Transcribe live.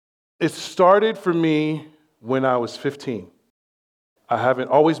It started for me when I was 15. I haven't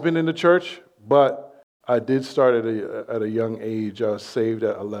always been in the church, but I did start at a young age. I was saved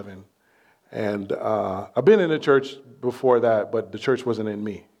at 11. And I've been in the church before that, but the church wasn't in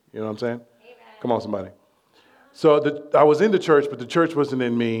me. You know what I'm saying? Amen. Come on, somebody. So I was in the church, but the church wasn't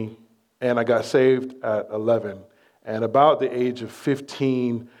in me, and I got saved at 11. And about the age of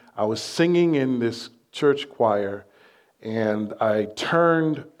 15, I was singing in this church choir, and I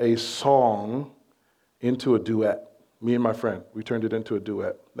turned a song into a duet. Me and my friend, we turned it into a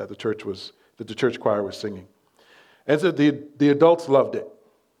duet that the church choir was singing. And so the adults loved it.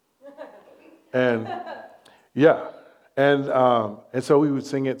 And yeah, and so we would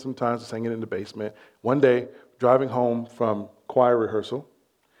sing it sometimes, sing it in the basement. One day, driving home from choir rehearsal,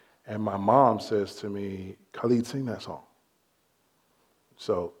 and my mom says to me, "Khalid, sing that song."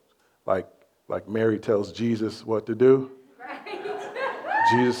 So, like Mary tells Jesus what to do. Right.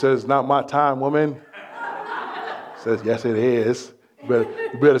 Jesus says, "Not my time, woman." Says, "Yes, it is. You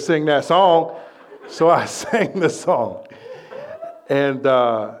better sing that song." So I sang the song. And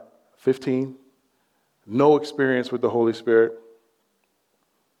 15, no experience with the Holy Spirit.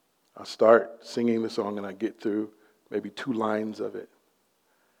 I start singing the song and I get through maybe 2 lines of it.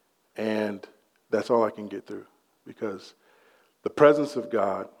 And that's all I can get through because the presence of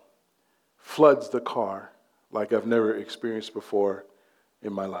God floods the car like I've never experienced before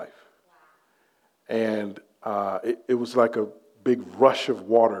in my life. And it was like a big rush of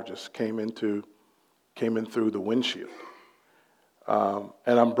water just came in through the windshield.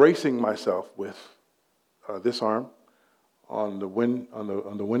 And I'm bracing myself with this arm on the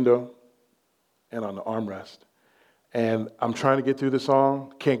window and on the armrest. And I'm trying to get through the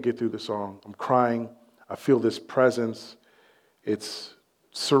song, can't get through the song. I'm crying. I feel this presence. It's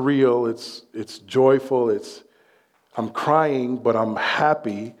surreal. It's joyful. I'm crying, but I'm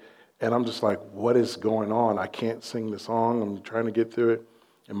happy. And I'm just like, what is going on? I can't sing the song. I'm trying to get through it.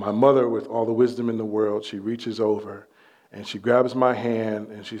 And my mother, with all the wisdom in the world, she reaches over and she grabs my hand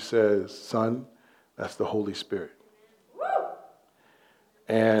and she says, "Son, that's the Holy Spirit." Woo!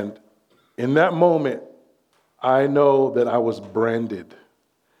 And in that moment, I know that I was branded.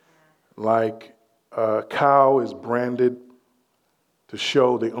 Like a cow is branded to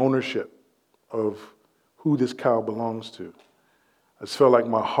show the ownership of who this cow belongs to. I just felt like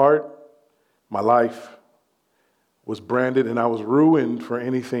my heart, my life was branded, and I was ruined for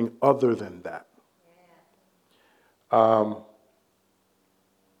anything other than that.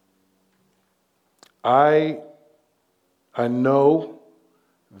 I know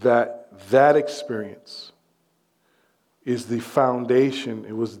that experience is the foundation.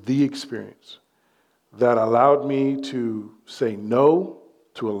 It was the experience that allowed me to say no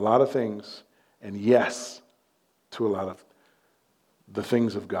to a lot of things and yes to a lot of the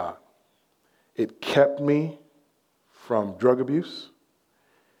things of God. It kept me from drug abuse,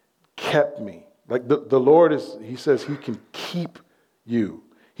 kept me. Like the Lord He says He can keep you.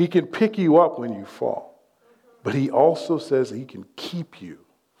 He can pick you up when you fall. But He also says He can keep you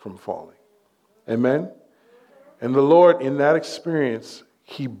from falling. Amen? And the Lord, in that experience,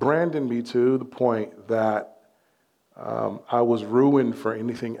 He branded me to the point that I was ruined for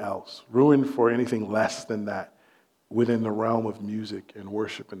anything else, ruined for anything less than that within the realm of music and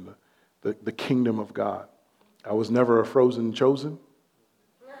worship and the kingdom of God. I was never a frozen chosen.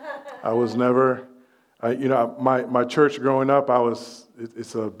 I was never, my church growing up,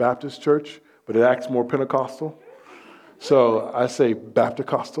 it's a Baptist church, but it acts more Pentecostal. So I say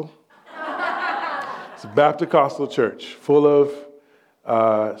Baptist-costal. It's a Baptist-costal church full of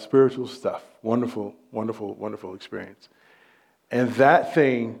spiritual stuff. Wonderful, wonderful, wonderful experience. And that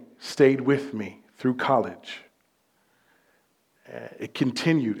thing stayed with me through college. It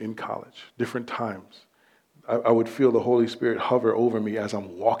continued in college, different times. I would feel the Holy Spirit hover over me as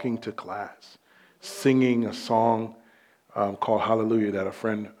I'm walking to class, singing a song called Hallelujah that a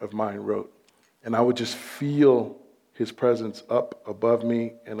friend of mine wrote. And I would just feel His presence up above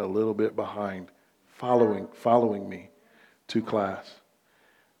me and a little bit behind, following me to class.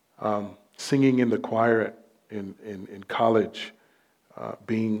 Singing in the choir in college,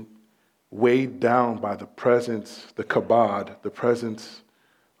 being weighed down by the presence, the kabod, the presence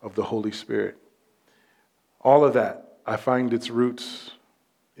of the Holy Spirit. All of that, I find its roots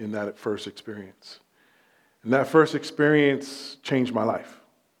in that first experience. And that first experience changed my life.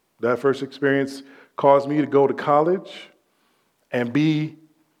 That first experience caused me to go to college and be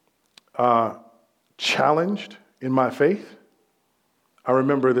challenged in my faith. I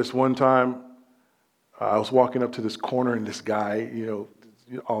remember this one time, I was walking up to this corner and this guy,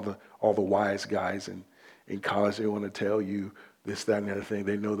 all the wise guys in college, they want to tell you, this, that, and the other thing.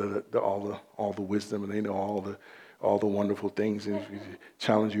 They know all the wisdom, and they know all the wonderful things, and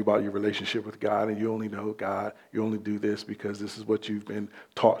challenge you about your relationship with God, and you only know God. You only do this because this is what you've been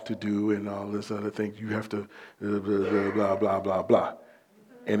taught to do, and all this other thing. You have to blah, blah, blah, blah, blah, blah.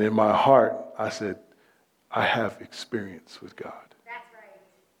 And in my heart, I said, I have experience with God. That's right.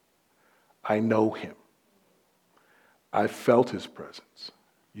 I know him. I felt his presence.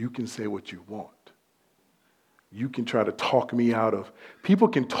 You can say what you want. You can try to talk me out of, people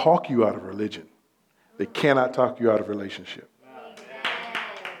can talk you out of religion. They cannot talk you out of relationship.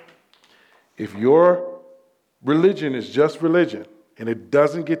 If your religion is just religion and it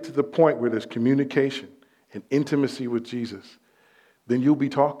doesn't get to the point where there's communication and intimacy with Jesus, then you'll be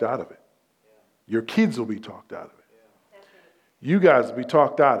talked out of it. Your kids will be talked out of it. You guys will be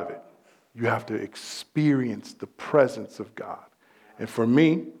talked out of it. You have to experience the presence of God. And for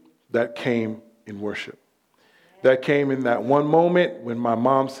me, that came in worship. That came in that one moment when my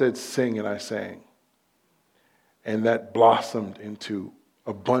mom said, sing, and I sang. And that blossomed into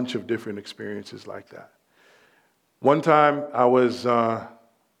a bunch of different experiences like that. One time I was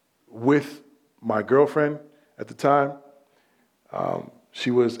with my girlfriend at the time.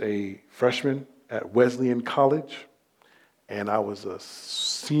 She was a freshman at Wesleyan College, and I was a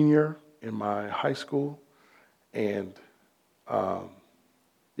senior in my high school. And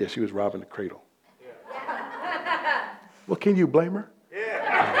she was robbing the cradle. Well, can you blame her?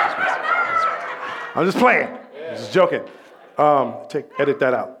 I'm just playing. I'm just joking. Edit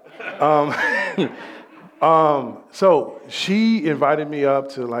that out. So she invited me up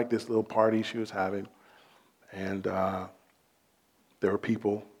to like this little party she was having, and there were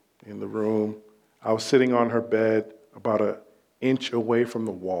people in the room. I was sitting on her bed about an inch away from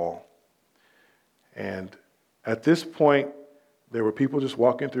the wall. And at this point, there were people just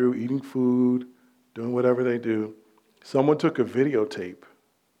walking through, eating food, doing whatever they do. Someone took a videotape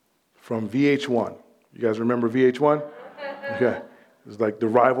from VH1. You guys remember VH1? Okay. It was like the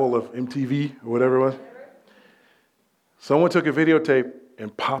rival of MTV or whatever it was. Someone took a videotape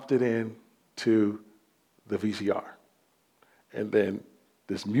and popped it in to the VCR. And then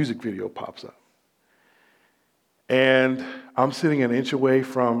this music video pops up. And I'm sitting an inch away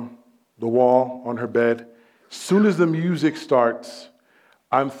from the wall on her bed. As soon as the music starts,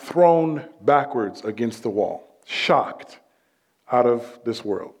 I'm thrown backwards against the wall, shocked, out of this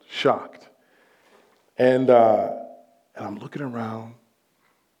world, shocked. And I'm looking around,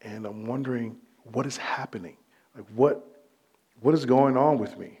 and I'm wondering, what is happening? Like, what is going on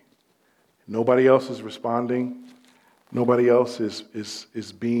with me? Nobody else is responding. Nobody else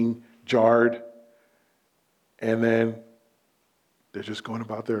is being jarred. And then they're just going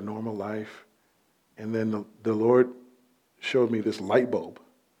about their normal life. And then the Lord showed me this light bulb.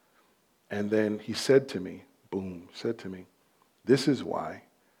 And then he said to me, this is why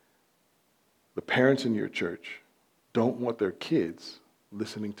the parents in your church don't want their kids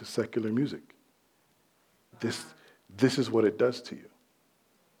listening to secular music. This is what it does to you.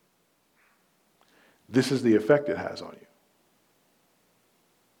 This is the effect it has on you.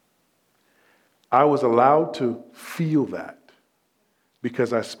 I was allowed to feel that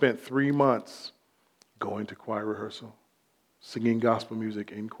because I spent 3 months going to choir rehearsal, singing gospel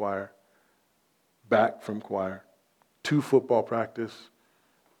music in choir, back from choir, to football practice,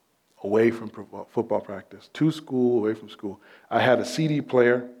 away from football practice, to school, away from school. I had a CD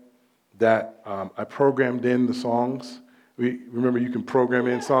player that I programmed in the songs. Remember, you can program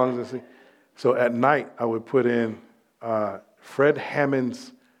in songs and sing. So at night, I would put in Fred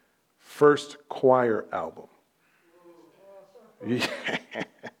Hammond's first choir album.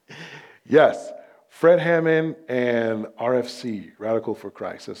 Yes, Fred Hammond and RFC, Radical for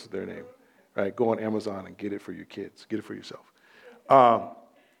Christ, that's their name. Right? Go on Amazon and get it for your kids. Get it for yourself.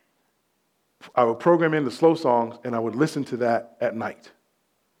 I would program in the slow songs, and I would listen to that at night.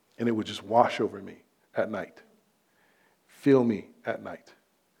 And it would just wash over me at night. Fill me at night.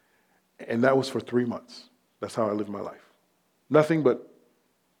 And that was for 3 months. That's how I lived my life. Nothing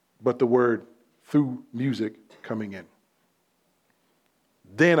but the word through music coming in.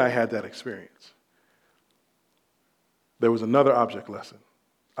 Then I had that experience. There was another object lesson.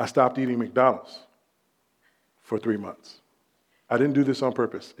 I stopped eating McDonald's for 3 months. I didn't do this on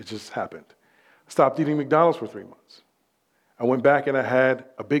purpose. It just happened. I stopped eating McDonald's for 3 months. I went back and I had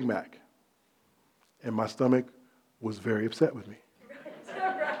a Big Mac. And my stomach was very upset with me.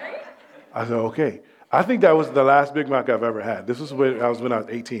 I said, okay. I think that was the last Big Mac I've ever had. This was when I was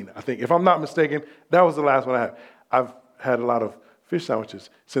 18. I think, if I'm not mistaken, that was the last one I had. I've had a lot of fish sandwiches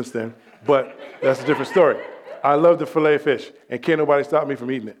since then, but that's a different story. I love the filet of fish, and can't nobody stop me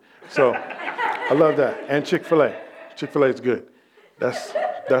from eating it. So I love that. And Chick-fil-A. Chick-fil-A is good.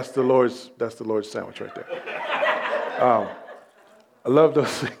 That's the Lord's sandwich right there. I love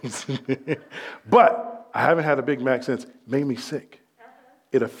those things. But I haven't had a Big Mac since. It made me sick.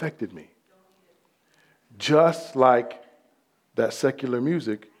 It affected me. Just like that secular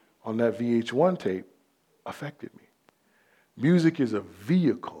music on that VH1 tape affected me. Music is a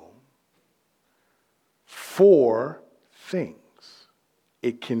vehicle for things.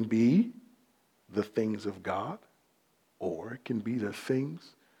 It can be the things of God, or it can be the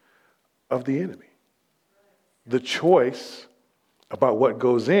things of the enemy. The choice about what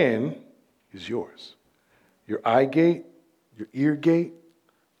goes in is yours. Your eye gate, your ear gate,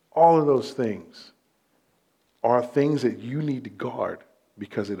 all of those things are things that you need to guard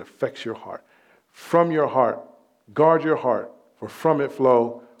because it affects your heart. From your heart, guard your heart, for from it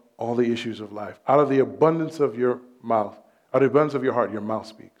flow all the issues of life. Out of the abundance of your mouth, out of the abundance of your heart, your mouth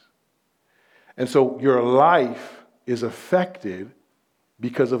speaks. And so your life is affected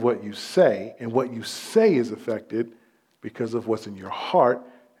because of what you say, and what you say is affected because of what's in your heart,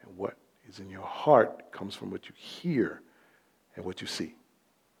 and what is in your heart comes from what you hear and what you see.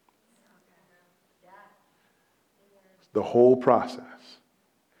 The whole process.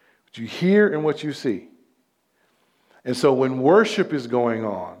 What you hear and what you see. And so when worship is going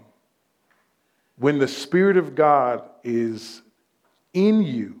on, when the Spirit of God is in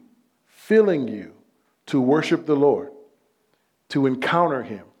you, filling you to worship the Lord, to encounter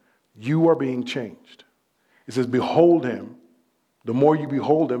Him, you are being changed. It says, behold Him. The more you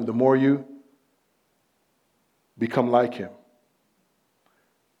behold Him, the more you become like Him.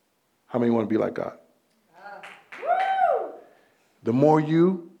 How many want to be like God? The more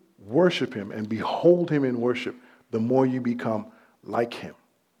you worship Him and behold Him in worship, the more you become like Him.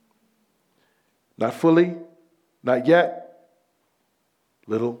 Not fully, not yet,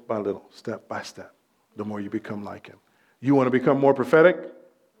 little by little, step by step, the more you become like Him. You want to become more prophetic? Right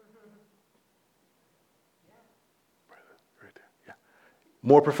there, yeah.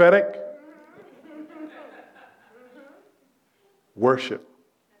 More prophetic? Worship,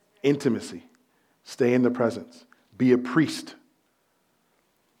 intimacy, stay in the presence, be a priest.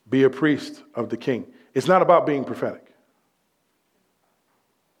 Be a priest of the King. It's not about being prophetic.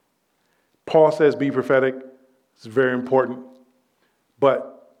 Paul says be prophetic. It's very important.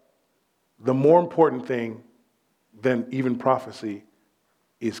 But the more important thing than even prophecy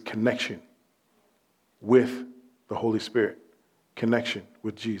is connection with the Holy Spirit. Connection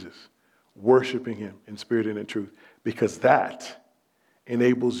with Jesus. Worshiping Him in spirit and in truth. Because that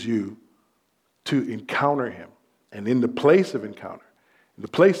enables you to encounter Him. And in the place of encounter, in the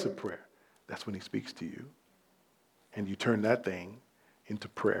place of prayer, that's when He speaks to you. And you turn that thing into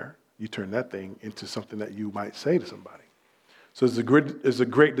prayer. You turn that thing into something that you might say to somebody. So it's a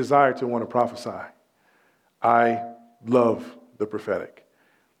great desire to want to prophesy. I love the prophetic.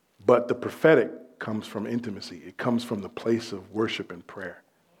 But the prophetic comes from intimacy. It comes from the place of worship and prayer.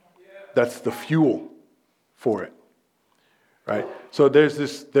 That's the fuel for it. Right? So there's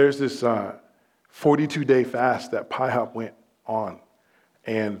this 42-day fast that PIHOP went on.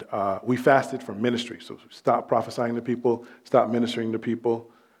 And we fasted from ministry. So stop prophesying to people, stop ministering to people.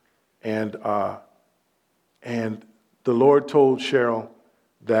 And the Lord told Cheryl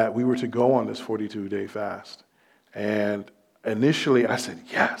that we were to go on this 42-day fast. And initially I said,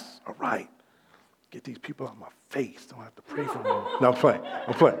 yes, all right. Get these people out of my face. Don't have to pray for them. No, I'm playing.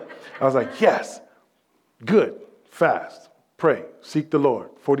 I was like, yes, good, fast, pray, seek the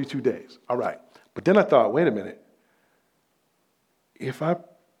Lord, 42 days. All right. But then I thought, wait a minute. If I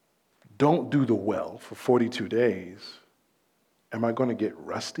don't do the well for 42 days, am I going to get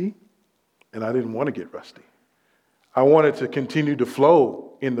rusty? And I didn't want to get rusty. I wanted to continue to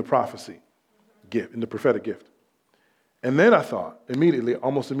flow in the prophecy gift, in the prophetic gift. And then I thought,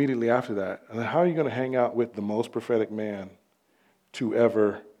 almost immediately after that, how are you going to hang out with the most prophetic man to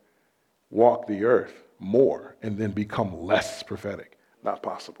ever walk the earth more and then become less prophetic? Not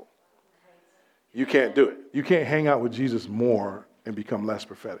possible. You can't do it. You can't hang out with Jesus more and become less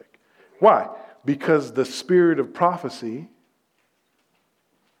prophetic. Why? Because the spirit of prophecy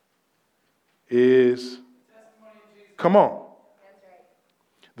is, come on.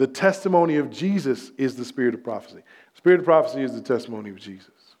 The testimony of Jesus is the spirit of prophecy. Spirit of prophecy is the testimony of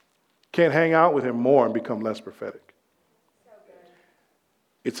Jesus. Can't hang out with Him more and become less prophetic.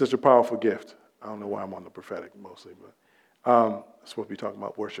 It's such a powerful gift. I don't know why I'm on the prophetic mostly, but I'm supposed to be talking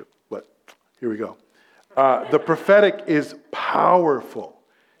about worship, but here we go. The prophetic is powerful.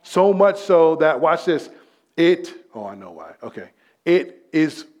 So much so that, watch this, I know why. Okay. It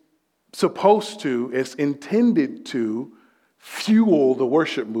is it's intended to fuel the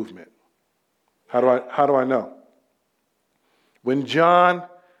worship movement. How do I know? When John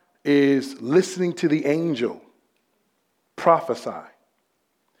is listening to the angel prophesy,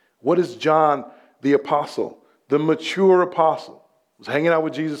 what is John the apostle, the mature apostle, was hanging out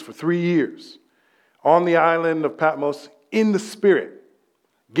with Jesus for 3 years on the island of Patmos in the Spirit,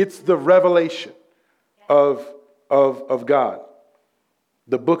 gets the revelation of God.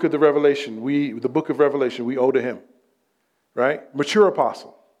 The book of Revelation, we owe to him, right? Mature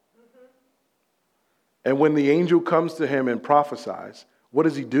apostle. And when the angel comes to him and prophesies, what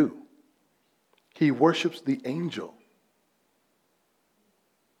does he do? He worships the angel.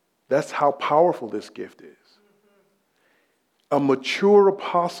 That's how powerful this gift is. A mature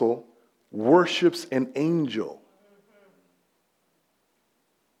apostle worships an angel.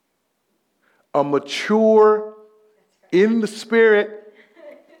 A mature, in the Spirit,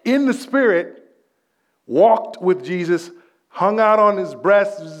 walked with Jesus, hung out on his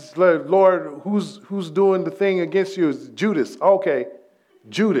breast. Lord, who's doing the thing against you? It's Judas. Okay,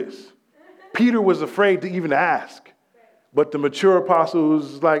 Judas. Peter was afraid to even ask. But the mature apostle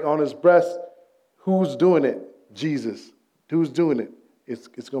who's like on his breast, who's doing it? Jesus. Who's doing it? It's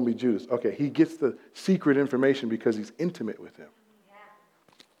going to be Judas. Okay, he gets the secret information because he's intimate with him.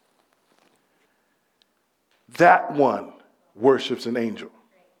 That one worships an angel.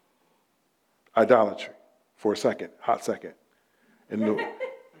 Idolatry. For a second, hot second. And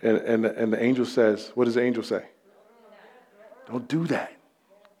the angel says, what does the angel say? Don't do that.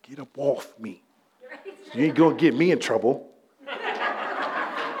 Get up off me. You ain't going to get me in trouble.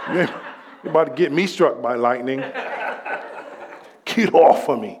 You're about to get me struck by lightning. Get off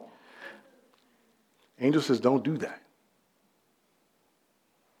of me. Angel says, don't do that.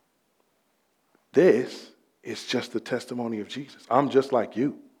 This is just the testimony of Jesus. I'm just like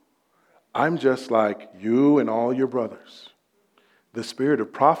you. I'm just like you and all your brothers. The spirit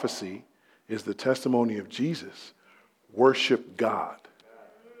of prophecy is the testimony of Jesus. Worship God.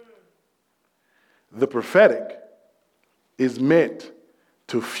 The prophetic is meant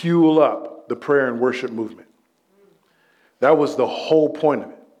to fuel up the prayer and worship movement. That was the whole point of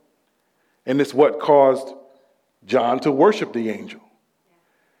it. And it's what caused John to worship the angel.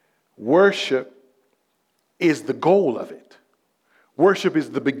 Worship is the goal of it. Worship is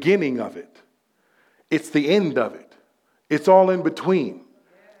the beginning of it. It's the end of it. It's all in between.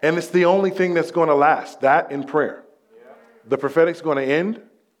 And it's the only thing that's going to last. That and prayer. The prophetic's going to end.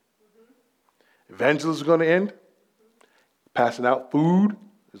 Evangelism is going to end. Passing out food,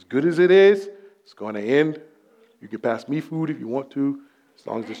 as good as it is, it's going to end. You can pass me food if you want to, as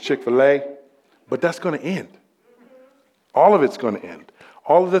long as it's Chick-fil-A. But that's going to end. All of it's going to end.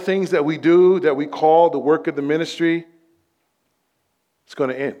 All of the things that we do, that we call the work of the ministry, it's going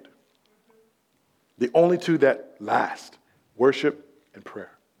to end. The only two that last, worship and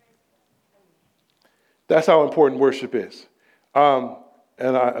prayer. That's how important worship is.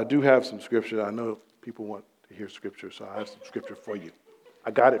 And I do have some scripture. I know people want to hear scripture, so I have some scripture for you.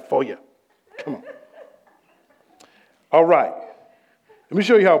 I got it for you. Come on. All right. Let me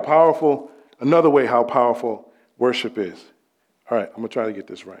show you how powerful, another way how powerful worship is. All right, I'm going to try to get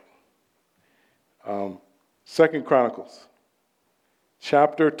this right. 2 Chronicles,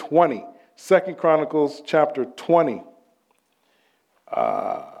 chapter 20. 2 Chronicles, chapter 20,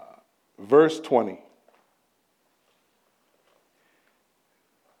 verse 20.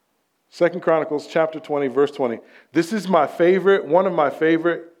 2 Chronicles, chapter 20, verse 20. This is one of my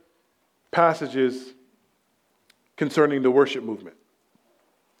favorite passages concerning the worship movement.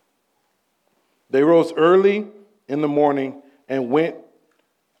 They rose early in the morning and went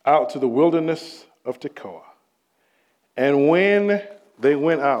out to the wilderness of Tekoa. And when they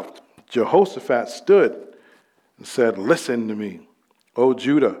went out, Jehoshaphat stood and said, "Listen to me, O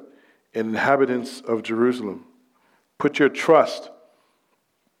Judah and inhabitants of Jerusalem. Put your trust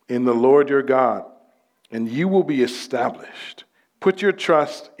in the Lord your God, and you will be established. Put your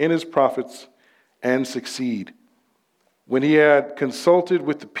trust in his prophets and succeed." When he had consulted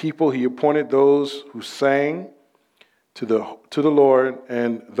with the people, he appointed those who sang to the Lord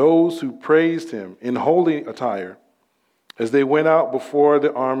and those who praised him in holy attire as they went out before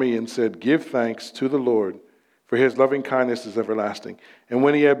the army and said, "Give thanks to the Lord, for his loving kindness is everlasting." And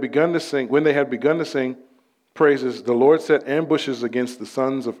when they had begun to sing praises, the Lord set ambushes against the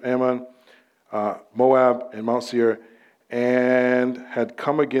sons of Ammon, Moab, and Mount Seir, and who had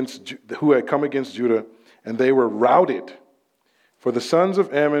come against Judah, and they were routed. For the sons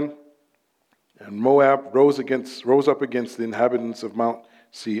of Ammon and Moab rose up against the inhabitants of Mount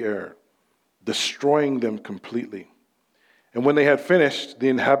Seir, destroying them completely. And when they had finished, the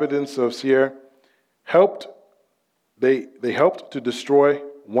inhabitants of Seir helped to destroy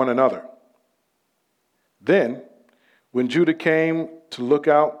one another. Then, When Judah came to look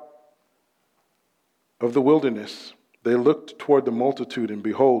out of the wilderness, they looked toward the multitude, and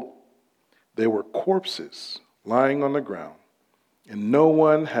behold, they were corpses lying on the ground, and no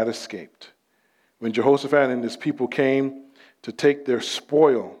one had escaped. When Jehoshaphat and his people came to take their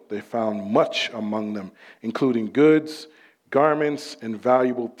spoil, they found much among them, including goods, garments, and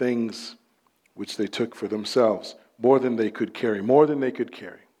valuable things, which they took for themselves, more than they could carry.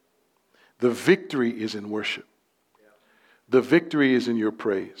 The victory is in worship. The victory is in your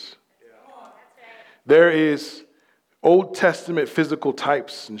praise. There is Old Testament physical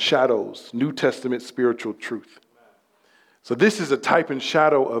types and shadows, New Testament spiritual truth. So this is a type and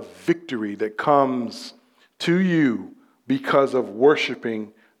shadow of victory that comes to you because of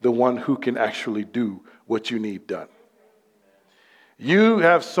worshiping the one who can actually do what you need done. You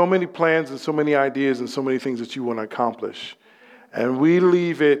have so many plans and so many ideas and so many things that you want to accomplish, and we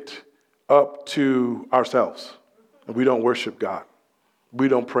leave it up to ourselves. And we don't worship God. We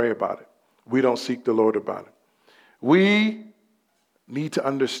don't pray about it. We don't seek the Lord about it. We need to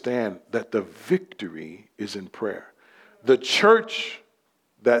understand that the victory is in prayer. The church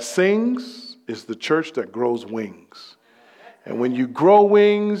that sings is the church that grows wings. And when you grow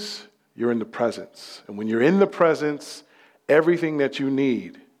wings, you're in the presence. And when you're in the presence, everything that you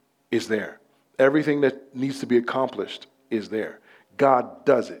need is there. Everything that needs to be accomplished is there. God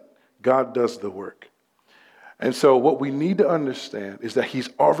does it. God does the work. And so what we need to understand is that he's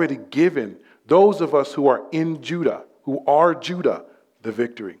already given those of us who are in Judah, who are Judah, the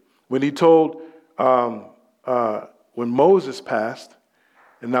victory. When he told, when Moses passed,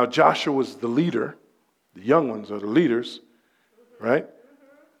 and now Joshua was the leader, the young ones are the leaders, right?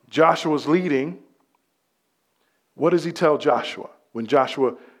 Joshua's leading. What does he tell Joshua? When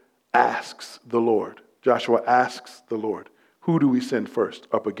Joshua asks the Lord, who do we send first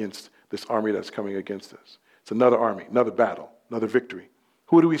up against this army that's coming against us? It's another army, another battle, another victory.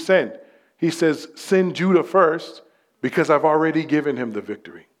 Who do we send? He says, send Judah first because I've already given him the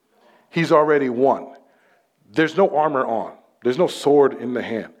victory. He's already won. There's no armor on. There's no sword in the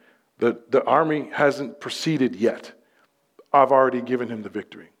hand. The army hasn't proceeded yet. I've already given him the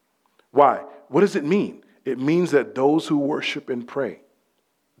victory. Why? What does it mean? It means that those who worship and pray,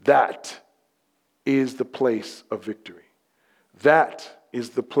 that is the place of victory. That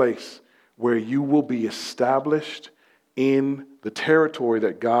is the place where you will be established in the territory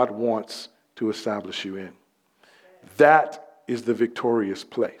that God wants to establish you in. That is the victorious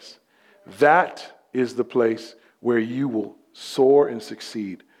place. That is the place where you will soar and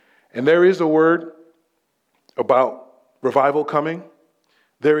succeed. And there is a word about revival coming.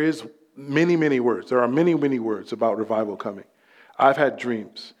 There is many, many words. There are many, many words about revival coming. I've had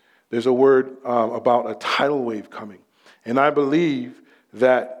dreams. There's a word about a tidal wave coming. And I believe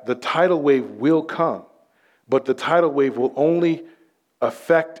that the tidal wave will come, but the tidal wave will only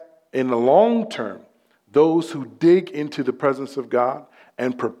affect in the long term those who dig into the presence of God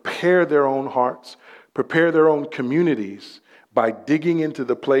and prepare their own hearts, prepare their own communities by digging into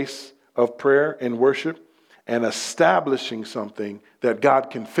the place of prayer and worship and establishing something that God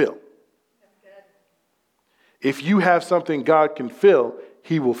can fill. If you have something God can fill,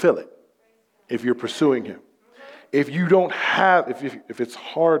 he will fill it if you're pursuing him. If you don't have, if it's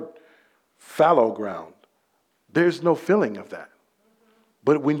hard, fallow ground, there's no filling of that.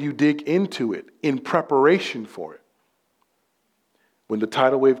 But when you dig into it in preparation for it, when the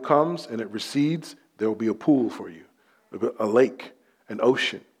tidal wave comes and it recedes, there will be a pool for you, a lake, an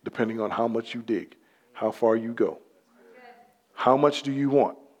ocean, depending on how much you dig, how far you go. How much do you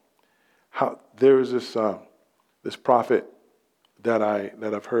want? There is this prophet that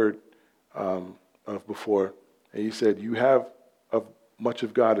I've heard of before, and he said, "You have as much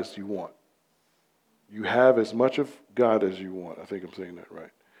of God as you want. You have as much of God as you want." I think I'm saying that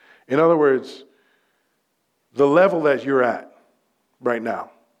right. In other words, the level that you're at right now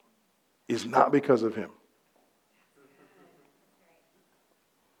is not because of him.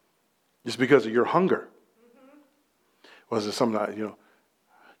 It's because of your hunger. Well, is it something that,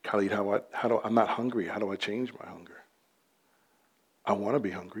 Khalid, I'm not hungry. How do I change my hunger? I want to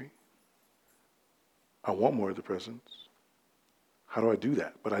be hungry. I want more of the presence. How do I do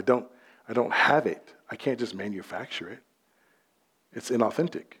that? But I don't have it. I can't just manufacture it. It's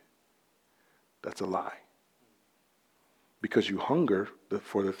inauthentic. That's a lie. Because you hunger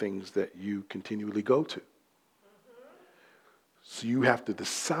for the things that you continually go to. So you have to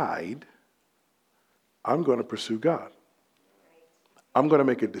decide, I'm going to pursue God. I'm going to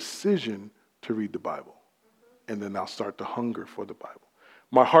make a decision to read the Bible. And then I'll start to hunger for the Bible.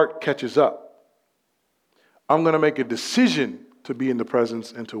 My heart catches up. I'm going to make a decision to be in the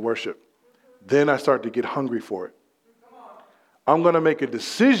presence and to worship. Then I start to get hungry for it. I'm going to make a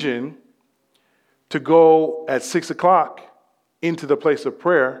decision to go at 6 o'clock into the place of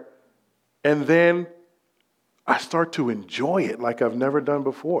prayer, and then I start to enjoy it like I've never done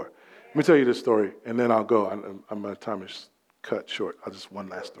before. Let me tell you this story, and then I'll go. My time is cut short. I'll just one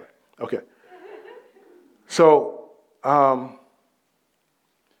last story. Okay. So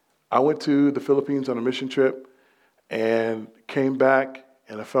I went to the Philippines on a mission trip and came back,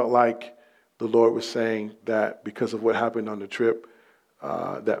 and I felt like the Lord was saying that because of what happened on the trip,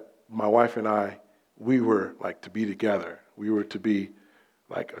 that my wife and I, we were like to be together. We were to be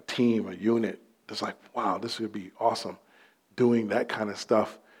like a team, a unit. It's like, wow, this would be awesome, doing that kind of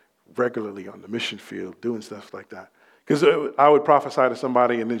stuff regularly on the mission field, doing stuff like that. Because I would prophesy to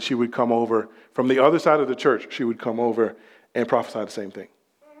somebody, and then she would come over from the other side of the church. She would come over and prophesy the same thing.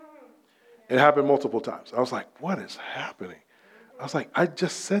 It happened multiple times. I was like, what is happening? I was like, I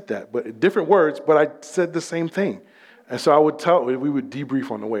just said that, but different words, but I said the same thing. And so we would debrief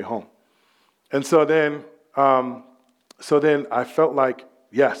on the way home. And so then I felt like,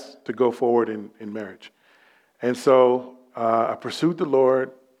 yes, to go forward in marriage. And so I pursued the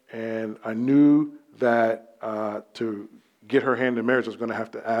Lord, and I knew that to get her hand in marriage, I was going to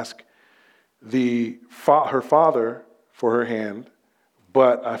have to ask her father for her hand.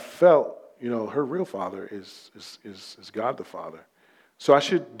 But I felt, her real father is God the Father. So I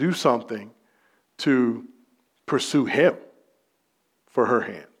should do something to pursue him for her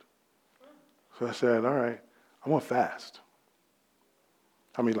hand. So I said, all right, I'm going to fast.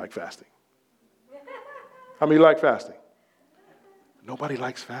 How many like fasting? How many like fasting? Nobody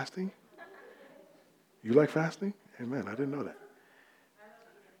likes fasting? You like fasting? Amen. I didn't know that.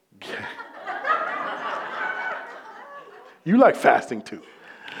 Yeah. You like fasting too.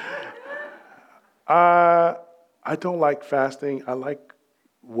 I don't like fasting. I like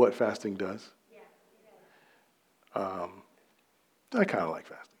what fasting does. I kind of like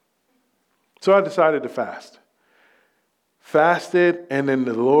fasting. So I decided to fast. Fasted, and then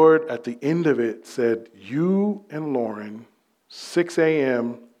the Lord at the end of it said, you and Lauren, 6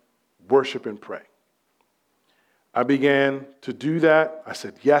 a.m., worship and pray. I began to do that. I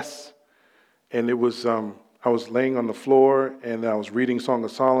said yes. And it was, I was laying on the floor, and I was reading Song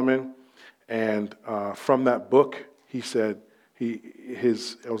of Solomon. And from that book, he said, I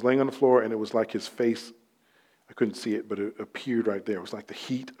was laying on the floor, and it was like his face, I couldn't see it, but it appeared right there. It was like the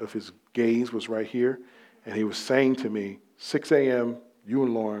heat of his gaze was right here. And he was saying to me, 6 a.m., you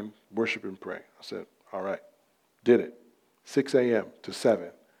and Lauren, worship and pray. I said, all right. Did it. 6 a.m. to 7.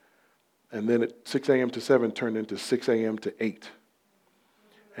 And then at 6 a.m. to 7 turned into 6 a.m. to 8.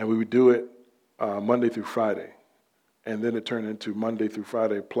 And we would do it Monday through Friday. And then it turned into Monday through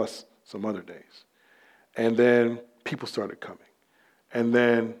Friday plus some other days. And then people started coming. And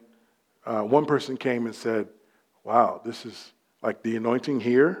then one person came and said, wow, this is like the anointing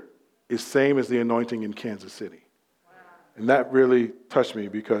here is same as the anointing in Kansas City. Wow. And that really touched me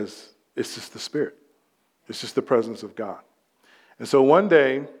because it's just the Spirit. It's just the presence of God. And so one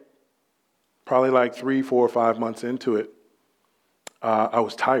day, probably like 3, 4, 5 months into it, I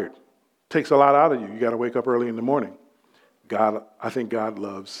was tired. Takes a lot out of you. You got to wake up early in the morning. I think God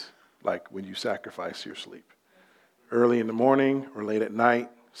loves like when you sacrifice your sleep. Early in the morning or late at night,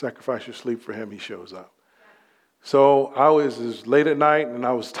 sacrifice your sleep for him, he shows up. So I was late at night and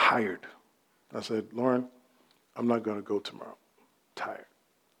I was tired. I said, Lauren, I'm not going to go tomorrow. I'm tired.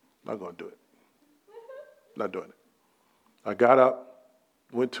 I'm not going to do it. Not doing it. I got up,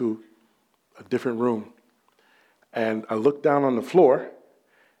 went to a different room, and I looked down on the floor,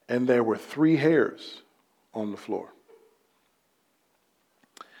 and there were 3 hairs on the floor.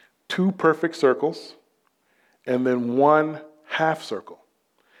 2 perfect circles, and then 1 half circle.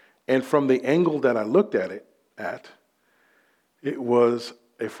 And from the angle that I looked at it, it was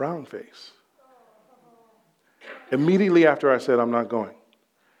a frown face. Immediately after I said, I'm not going.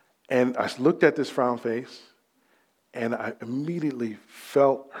 And I looked at this frown face, and I immediately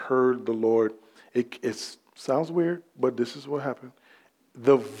heard the Lord. It sounds weird, but this is what happened.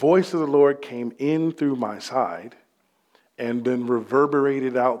 The voice of the Lord came in through my side and then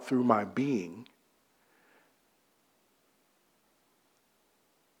reverberated out through my being.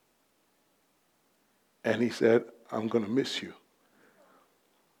 And he said, I'm going to miss you.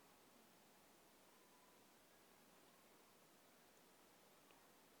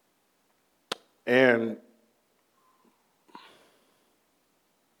 And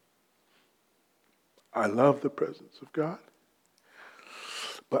I love the presence of God,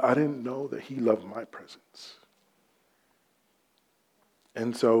 but I didn't know that he loved my presence.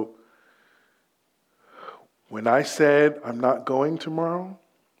 And so when I said, I'm not going tomorrow,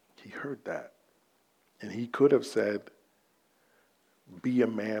 he heard that. And he could have said, Be a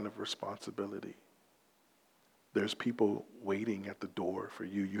man of responsibility. There's people waiting at the door for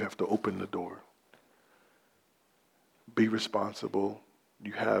you. You have to open the door. Be responsible.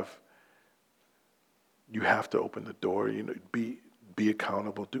 You have to open the door. Be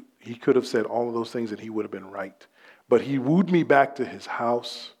accountable. He could have said all of those things and he would have been right. But he wooed me back to his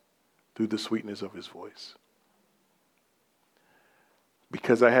house through the sweetness of his voice.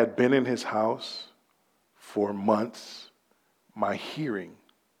 Because I had been in his house for months, my hearing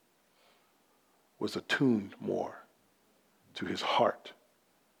was attuned more to his heart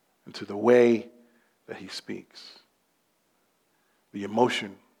and to the way that he speaks, the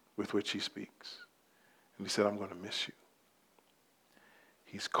emotion with which he speaks. And he said, I'm going to miss you.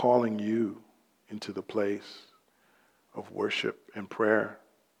 He's calling you into the place of worship and prayer.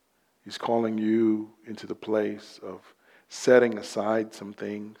 He's calling you into the place of setting aside some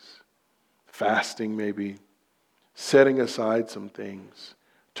things, fasting maybe, setting aside some things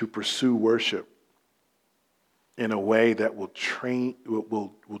to pursue worship in a way that will train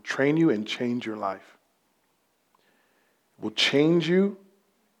you and change your life. Will change you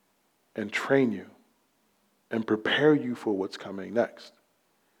and train you and prepare you for what's coming next.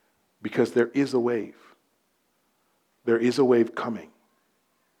 Because there is a wave. There is a wave coming.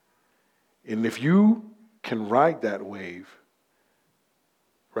 And if you can ride that wave,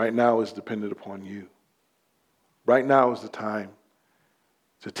 right now is dependent upon you. Right now is the time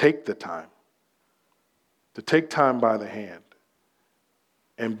to take the time. To take time by the hand.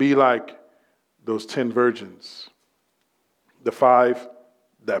 And be like those 10 virgins. The 5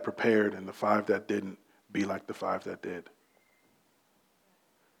 that prepared and the 5 that didn't. Be like the 5 that did.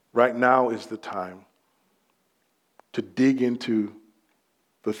 Right now is the time to dig into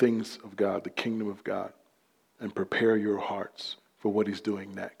the things of God, the kingdom of God, and prepare your hearts for what he's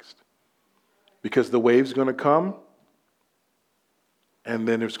doing next. Because the wave's going to come, and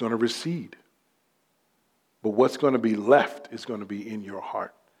then it's going to recede. But what's going to be left is going to be in your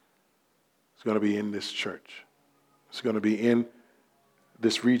heart. It's going to be in this church. It's going to be in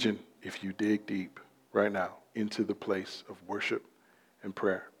this region if you dig deep right now into the place of worship and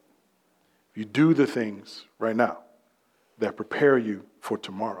prayer. If you do the things right now that prepare you for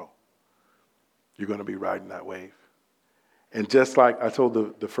tomorrow, you're going to be riding that wave. And just like I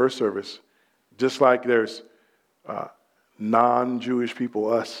told the first service, just like there's non-Jewish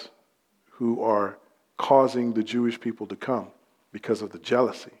people, us, who are causing the Jewish people to come because of the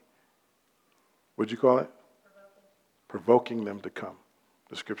jealousy. What'd you call it? Provoking them to come,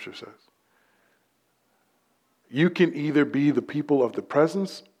 the scripture says. You can either be the people of the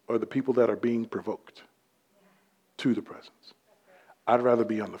presence or the people that are being provoked to the presence. I'd rather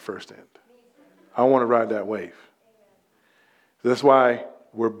be on the first end. I want to ride that wave. That's why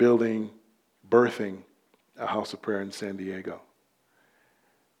we're birthing a house of prayer in San Diego.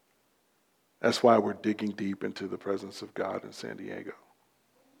 That's why we're digging deep into the presence of God in San Diego.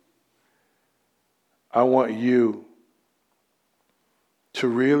 I want you to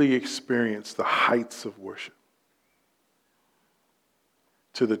really experience the heights of worship.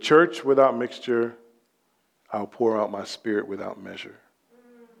 To the church without mixture, I'll pour out my spirit without measure.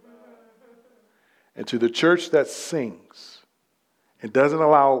 And to the church that sings and doesn't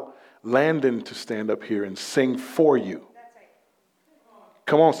allow Landon to stand up here and sing for you. That's right.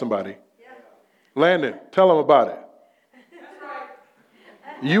 Come on, somebody. Yeah. Landon, tell them about it. That's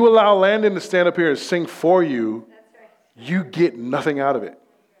right. You allow Landon to stand up here and sing for you, that's right. You get nothing out of it.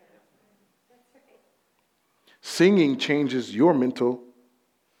 That's right. Singing changes your mental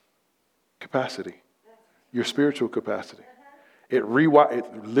capacity, your spiritual capacity. It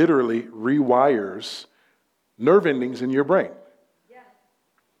literally rewires nerve endings in your brain.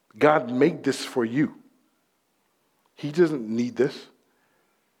 God made this for you. He doesn't need this.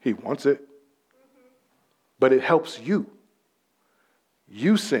 He wants it. But it helps you.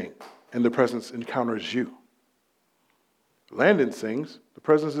 You sing, and the presence encounters you. Landon sings, the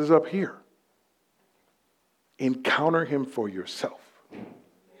presence is up here. Encounter him for yourself.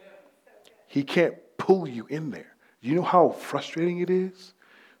 He can't pull you in there. You know how frustrating it is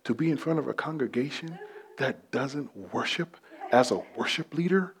to be in front of a congregation that doesn't worship as a worship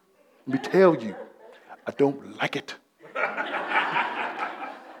leader? Let me tell you, I don't like it. I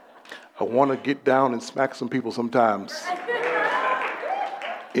want to get down and smack some people sometimes.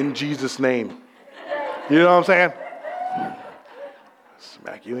 In Jesus' name. You know what I'm saying?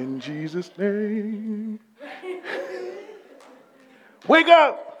 Smack you in Jesus' name. Wake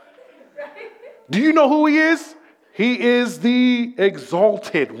up! Do you know who he is? He is the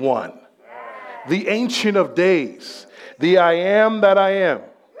exalted one, the Ancient of Days, the I am that I am.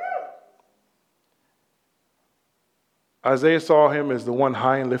 Isaiah saw him as the one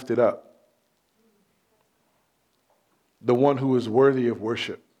high and lifted up, the one who is worthy of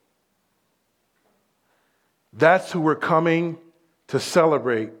worship. That's who we're coming to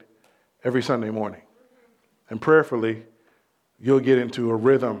celebrate every Sunday morning. And prayerfully, you'll get into a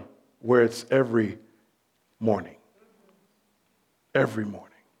rhythm where it's every morning. Every morning.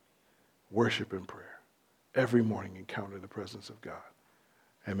 Worship and prayer. Every morning encounter the presence of God.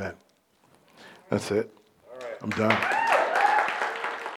 Amen. That's it. I'm done.